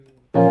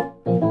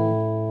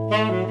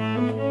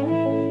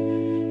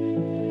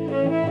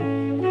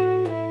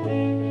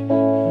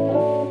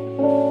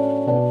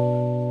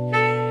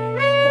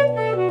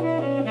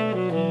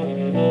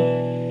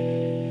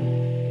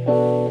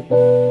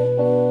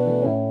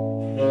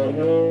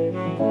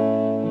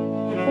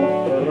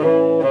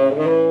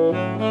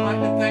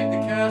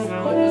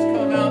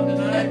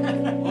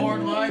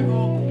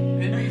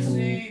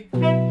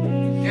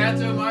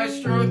Gato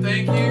Maestro,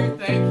 thank you.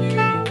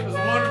 It was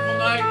a wonderful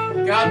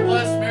night. God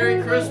bless.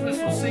 Merry Christmas.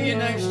 We'll see you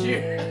next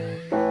year.